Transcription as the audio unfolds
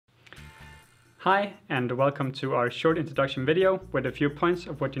Hi, and welcome to our short introduction video with a few points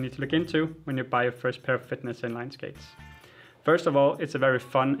of what you need to look into when you buy your first pair of fitness inline skates. First of all, it's a very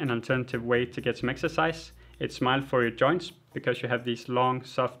fun and alternative way to get some exercise. It's mild for your joints because you have these long,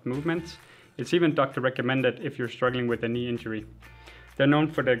 soft movements. It's even doctor recommended if you're struggling with a knee injury. They're known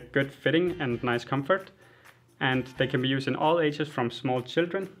for their good fitting and nice comfort, and they can be used in all ages from small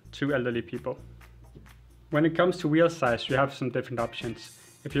children to elderly people. When it comes to wheel size, you have some different options.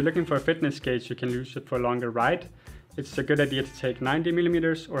 If you're looking for a fitness skate, you can use it for a longer ride. It's a good idea to take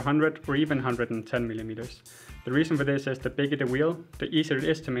 90mm or 100 or even 110mm. The reason for this is the bigger the wheel, the easier it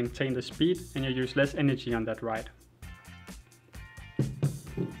is to maintain the speed and you use less energy on that ride.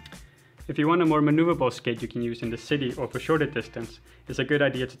 If you want a more maneuverable skate you can use in the city or for shorter distance, it's a good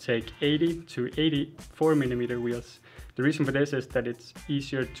idea to take 80 to 84mm wheels. The reason for this is that it's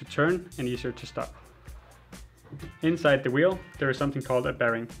easier to turn and easier to stop. Inside the wheel, there is something called a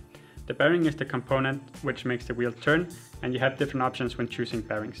bearing. The bearing is the component which makes the wheel turn, and you have different options when choosing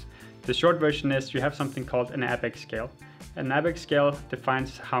bearings. The short version is you have something called an ABEX scale. An ABEX scale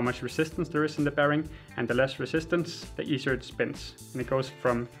defines how much resistance there is in the bearing, and the less resistance, the easier it spins. And it goes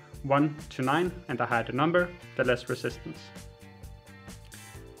from 1 to 9, and the higher the number, the less resistance.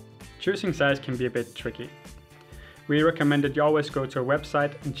 Choosing size can be a bit tricky. We recommend that you always go to a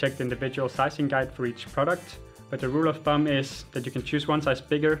website and check the individual sizing guide for each product. But the rule of thumb is that you can choose one size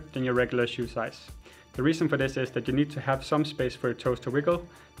bigger than your regular shoe size. The reason for this is that you need to have some space for your toes to wiggle,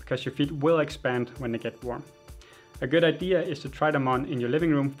 because your feet will expand when they get warm. A good idea is to try them on in your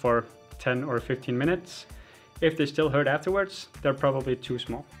living room for 10 or 15 minutes. If they still hurt afterwards, they're probably too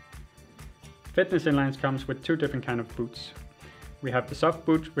small. Fitness inlines comes with two different kinds of boots. We have the soft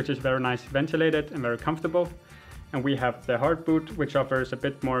boot, which is very nice ventilated and very comfortable. And we have the hard boot, which offers a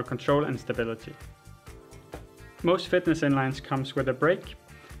bit more control and stability. Most fitness inlines comes with a brake.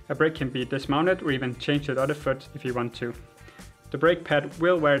 A brake can be dismounted or even changed to the other foot if you want to. The brake pad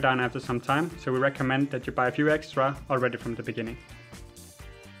will wear down after some time, so we recommend that you buy a few extra already from the beginning.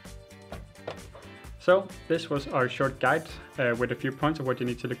 So this was our short guide with a few points of what you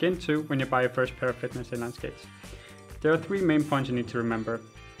need to look into when you buy your first pair of fitness inline skates. There are three main points you need to remember.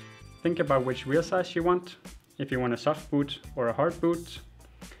 Think about which wheel size you want, if you want a soft boot or a hard boot.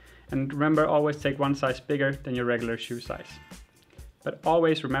 And remember, always take one size bigger than your regular shoe size. But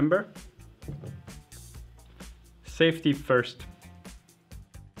always remember, safety first.